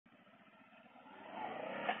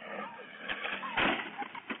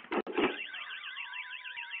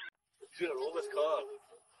gonna roll this car.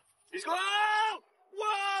 He's going. Oh!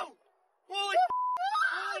 Whoa! Holy!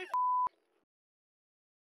 Holy!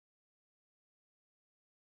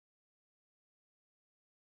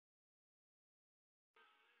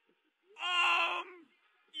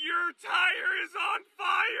 Your tire is on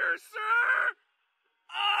fire, sir!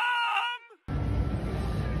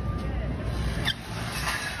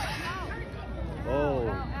 Oh. Oh.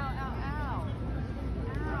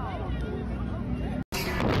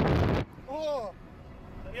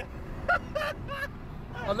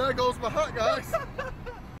 And there goes my hat, guys.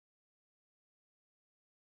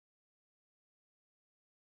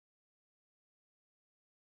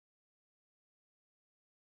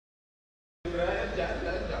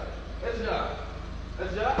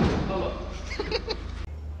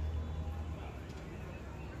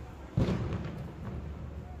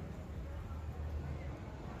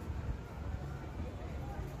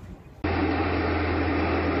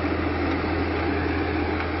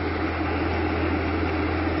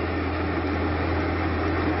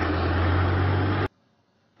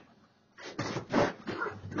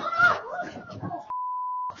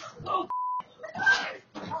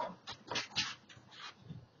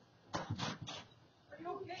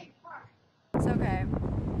 It's okay.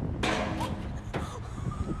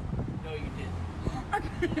 No, you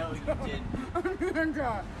didn't. No, you didn't.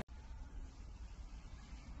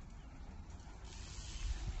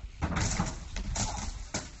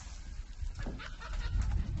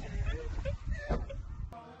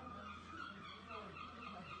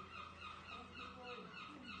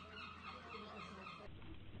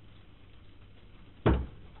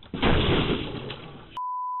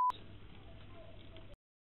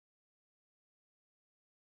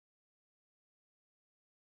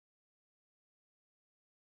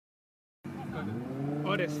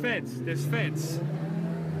 Oh, there's fence. There's fence.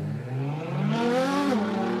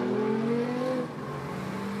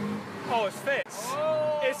 Oh, it's fence.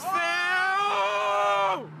 Oh, it's fence.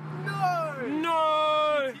 Oh! No!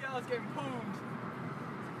 No! TL's getting pulled.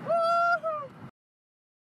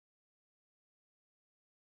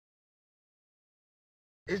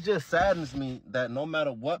 It just saddens me that no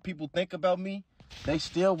matter what people think about me, they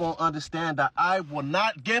still won't understand that I will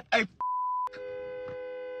not give a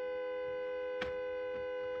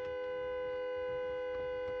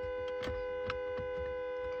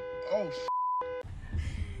Oh,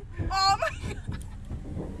 Oh my god.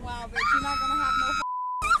 Wow, bitch, you're not gonna have no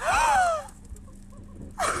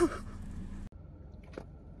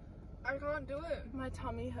I can't do it. My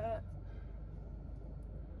tummy hurt.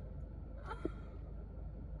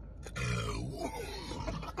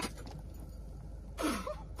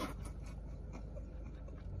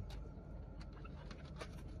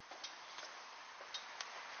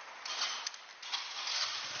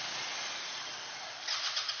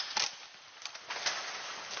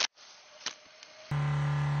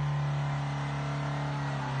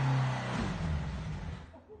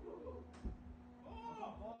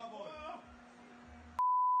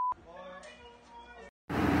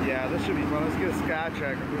 Yeah, this should be fun. Let's get a sky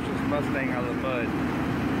track and push this Mustang out of the mud.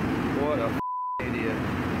 What a idiot.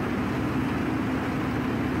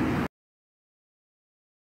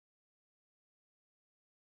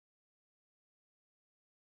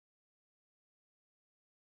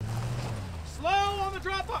 Slow on the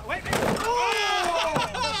drop off. Wait, wait. Oh!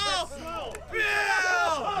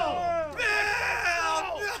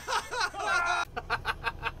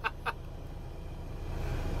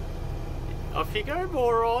 Off you go,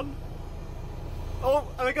 moron. Oh,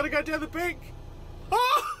 and I gotta go down the bank.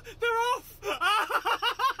 Oh, they're off.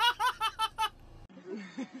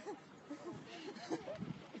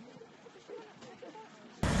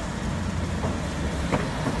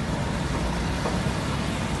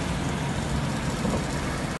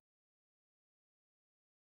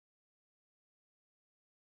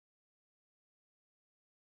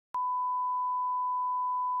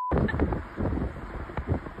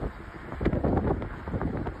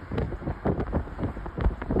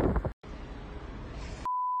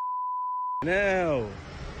 Now,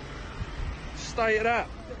 stay it up.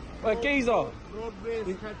 Wait, geezer.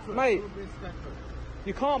 Mate,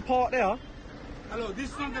 you can't park there. Hello,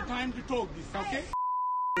 this is not the time to talk this, okay?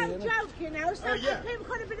 I'm joking now. Some people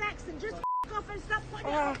could have been accident. Just off and stop putting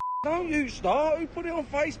it on. Don't you start. Who put it on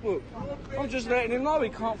Facebook? I'm just letting him know he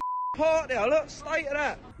can't park there. Look, stay to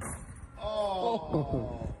that.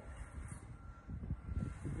 Oh.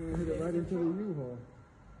 You're gonna hit it right into the U-Haul.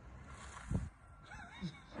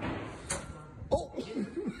 Oh.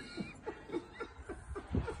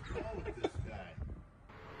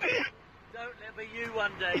 Don't let me you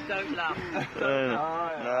one day, don't laugh. No,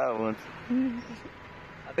 I won't.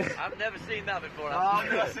 I've never seen that before. Oh,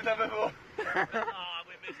 I've never seen that before. Oh,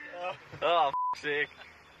 we missed it. Oh, f***'s sake.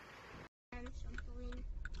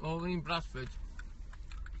 Oh, in Bradford.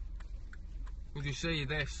 Would you see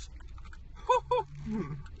this?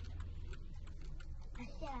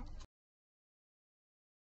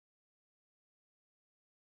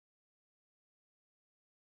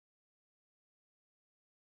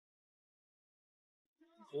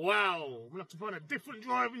 Wow, I'm gonna have to find a different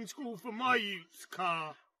driving school for my used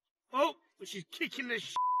car. Oh, but she's kicking the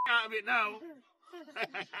shit out of it now.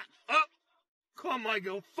 Oh, come on, my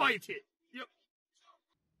girl, fight it. Yep.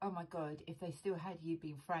 Oh my god, if they still had you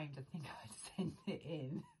being framed, I think I'd send it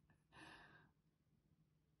in.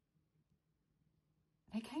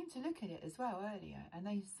 They came to look at it as well earlier, and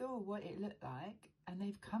they saw what it looked like, and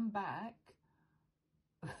they've come back.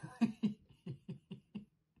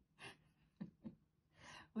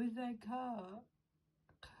 With their car.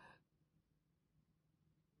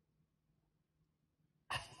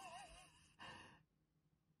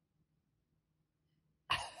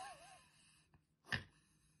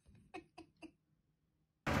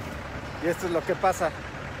 Y esto es lo que pasa.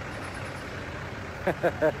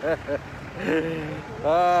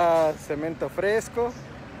 Ah, cemento fresco.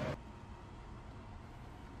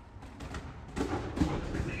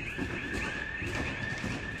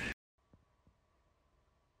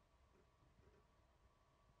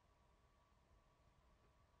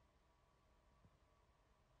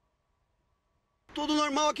 Tudo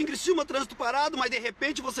normal aqui em Criciúma, trânsito parado, mas de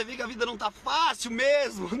repente você vê que a vida não tá fácil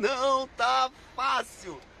mesmo. Não tá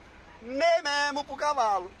fácil. Nem mesmo pro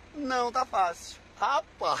cavalo. Não tá fácil.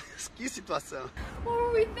 Rapaz, que situação. What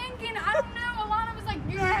were we thinking? I don't know. Alana was like,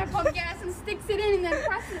 yeah, pump gas and sticks it in and then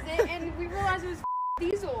presses it, and we realized it was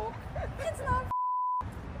diesel. It's not.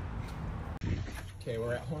 Okay,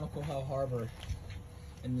 we're at Honokohau Harbor,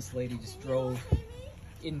 and this lady just drove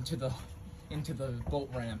into the boat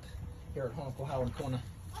ramp here at Honokohau and Kona.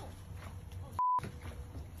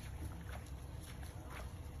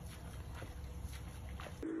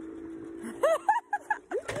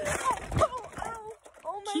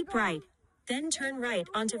 Keep right, then turn right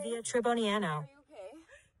onto Via Triboniano.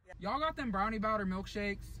 Y'all got them brownie batter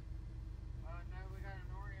milkshakes? No, we got an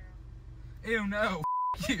Oreo. Ew, no.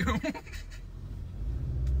 You.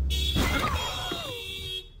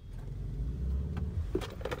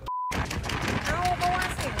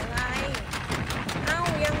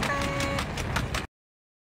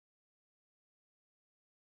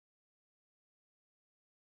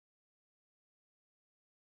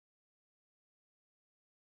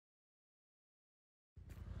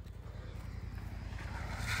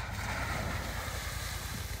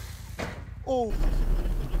 Oh.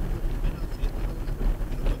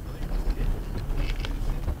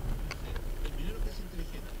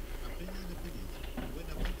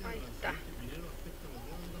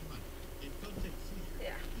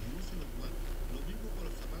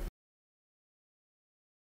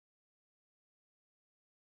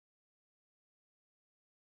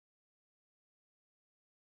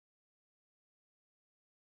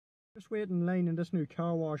 Just waiting in line in this new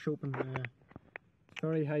car wash open. It's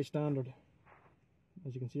very high standard.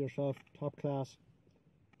 As you can see yourself, top class.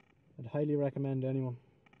 I'd highly recommend to anyone.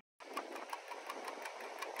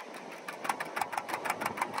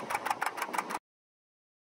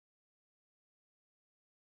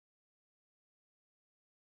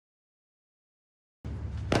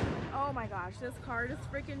 Oh my gosh, this car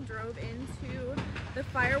just freaking drove into the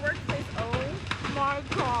fireworks place. Oh my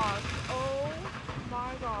gosh. Oh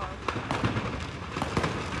my gosh.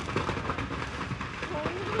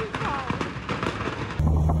 Holy cow.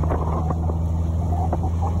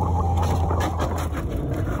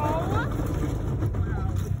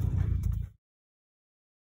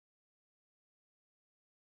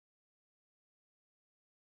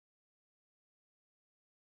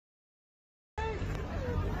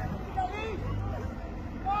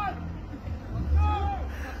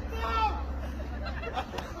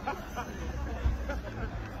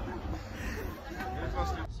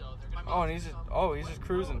 Oh, and he's just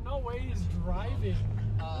cruising. No way he's driving.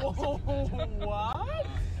 Whoa, what?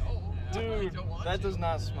 Dude, that does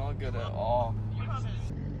not smell good at all.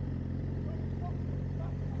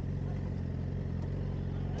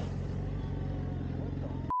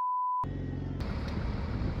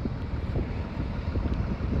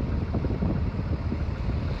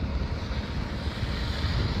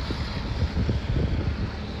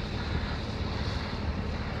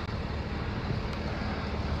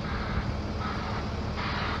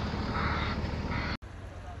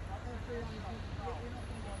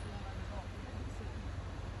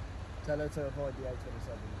 Tell her to avoid the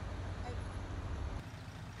A27.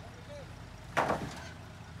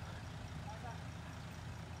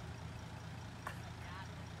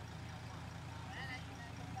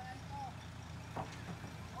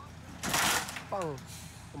 Tapang.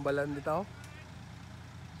 Kumbalan dito.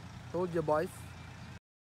 Told you boys.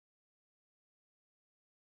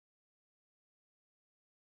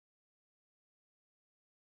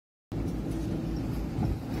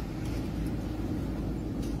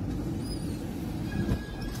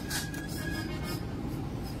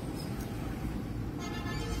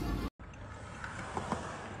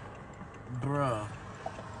 Bruh,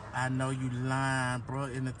 I know you lying,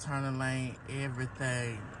 bruh, in the turning lane,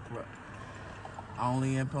 everything, bruh.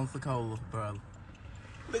 Only in Pensacola, bruh.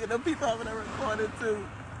 Look at them people having that recorded too.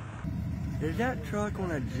 Is that truck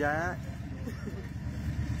on a jack?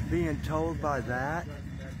 Being towed by that?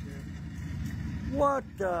 What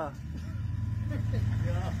the?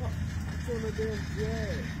 It's on a damn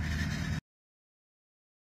jack.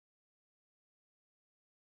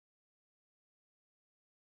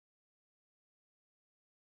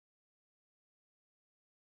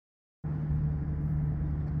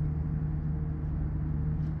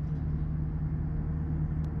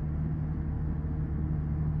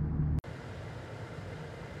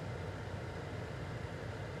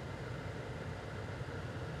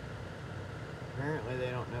 Apparently they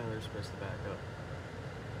don't know they're supposed to back up.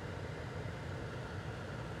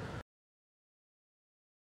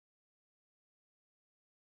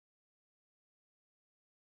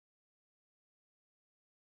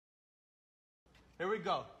 Here we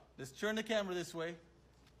go. Let's turn the camera this way.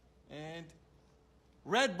 And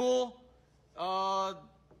Red Bull,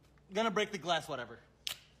 gonna break the glass, whatever.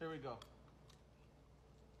 Here we go.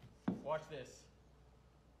 Watch this.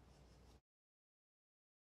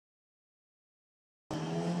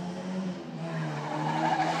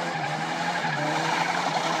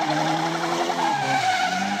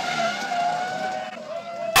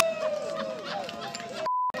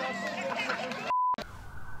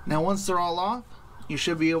 Now once they're all off, you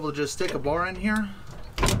should be able to just stick a bar in here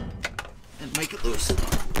and make it loose.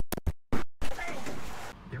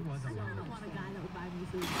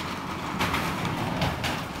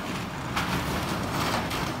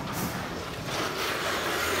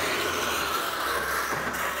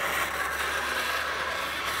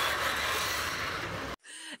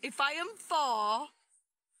 If I am 4,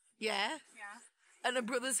 yeah? And a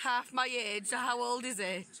brother's half my age, so how old is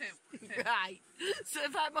he? 2. Right. So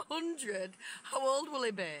if I'm 100, how old will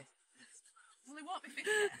he be? Well, he won't be 50.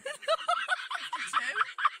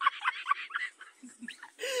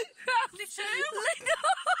 52? 52?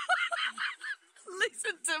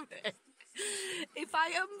 Listen to me. If I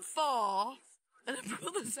am 4 and a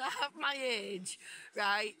brother's half my age,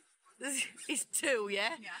 right? He's 2,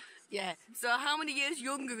 yeah? Yeah. Yeah. So how many years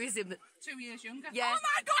younger is him? 2 years younger. Yeah. Oh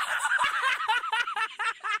my god!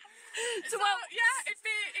 So yeah, it'd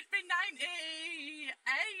be 98.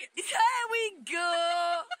 There we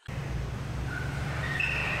go.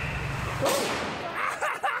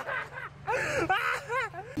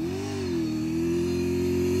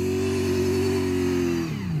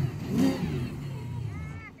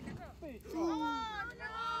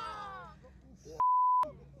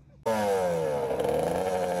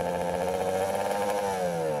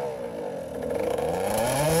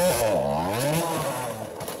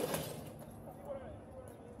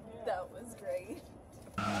 That was great.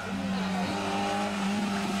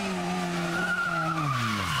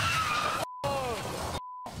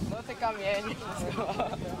 Dotyka mnie, nie wszystko.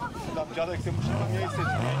 Tam dziadek sobie musi na miejsce.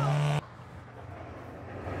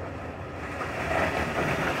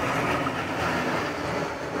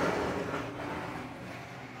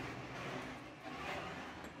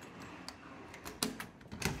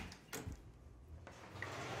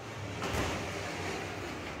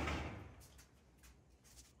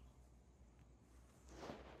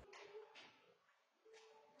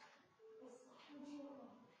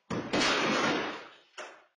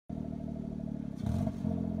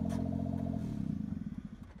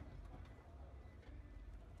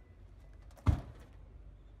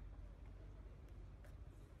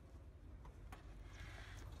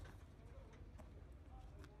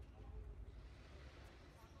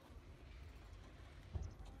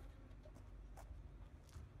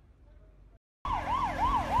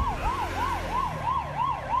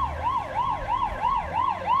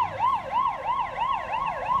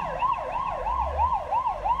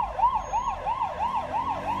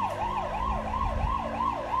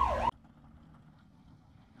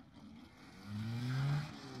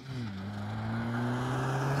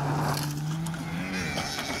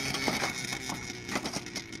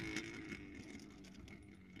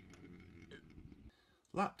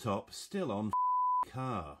 Laptop still on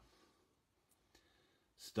car.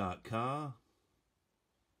 Start car.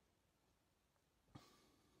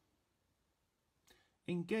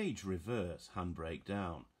 Engage reverse handbrake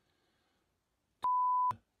down.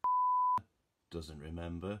 Doesn't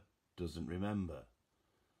remember, doesn't remember.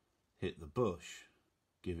 Hit the bush.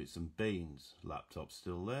 Give it some beans. Laptop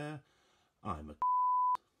still there. I'm a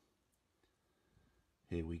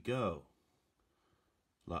Here we go.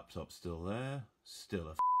 Laptop still there. Still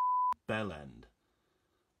a bell end.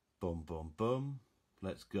 Bum bum bum.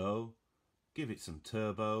 Let's go. Give it some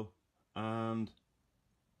turbo. And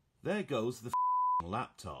there goes the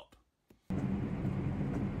laptop.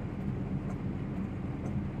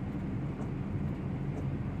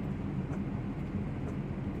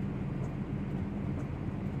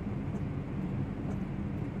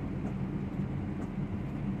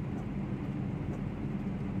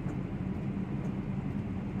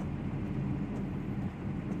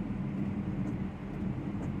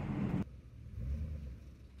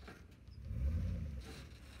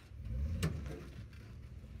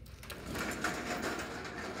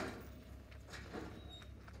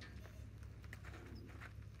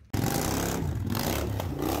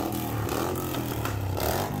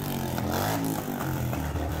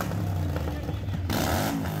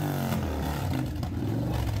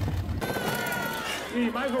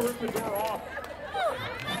 You might as well rip the door off.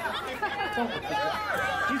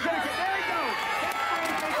 He's gonna get, there he goes!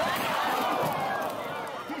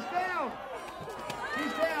 He's down!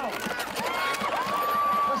 He's down!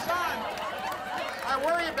 Hassan, I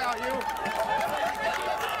worry about you.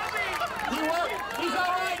 He's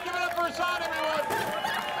all right. Give it up for Hassan, everyone.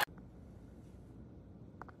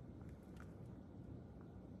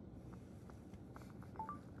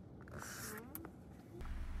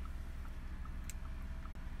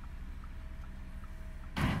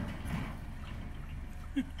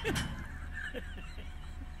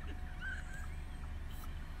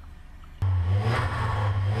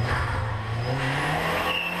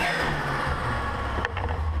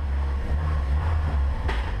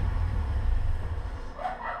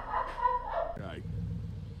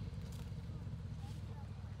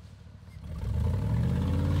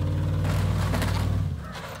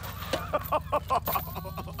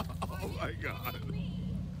 Oh my God.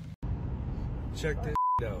 Check this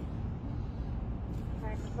out.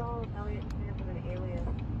 Maxwell Elliott Smith with an alias.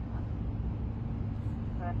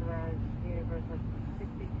 Authorized universe of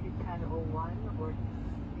 621001 or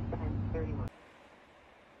 621031.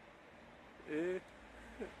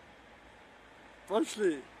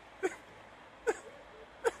 Пошли.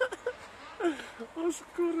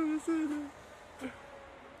 Скоро сына.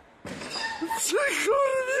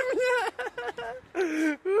 Скоро меня.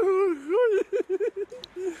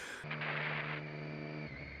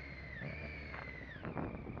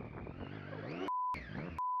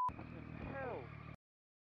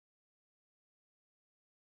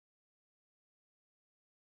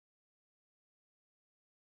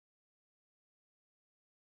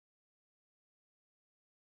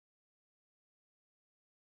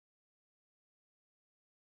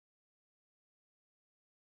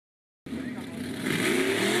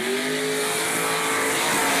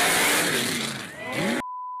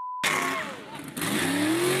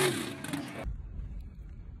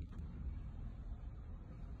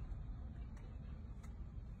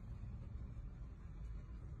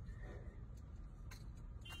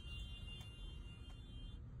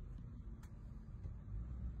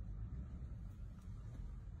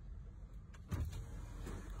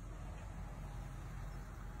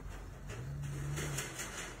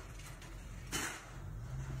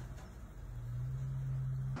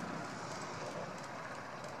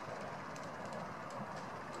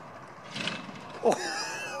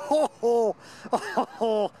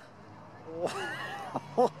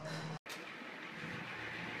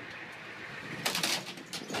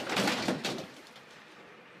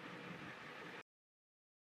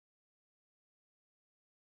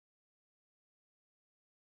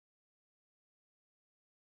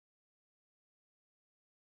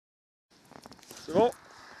 C'est bon,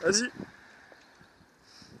 vas-y.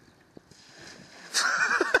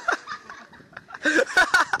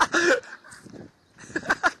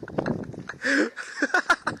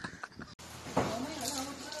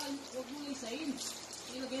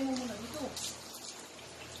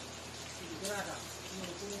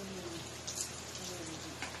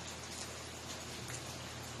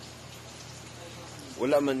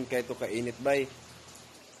 Wala man kay to kainit bay.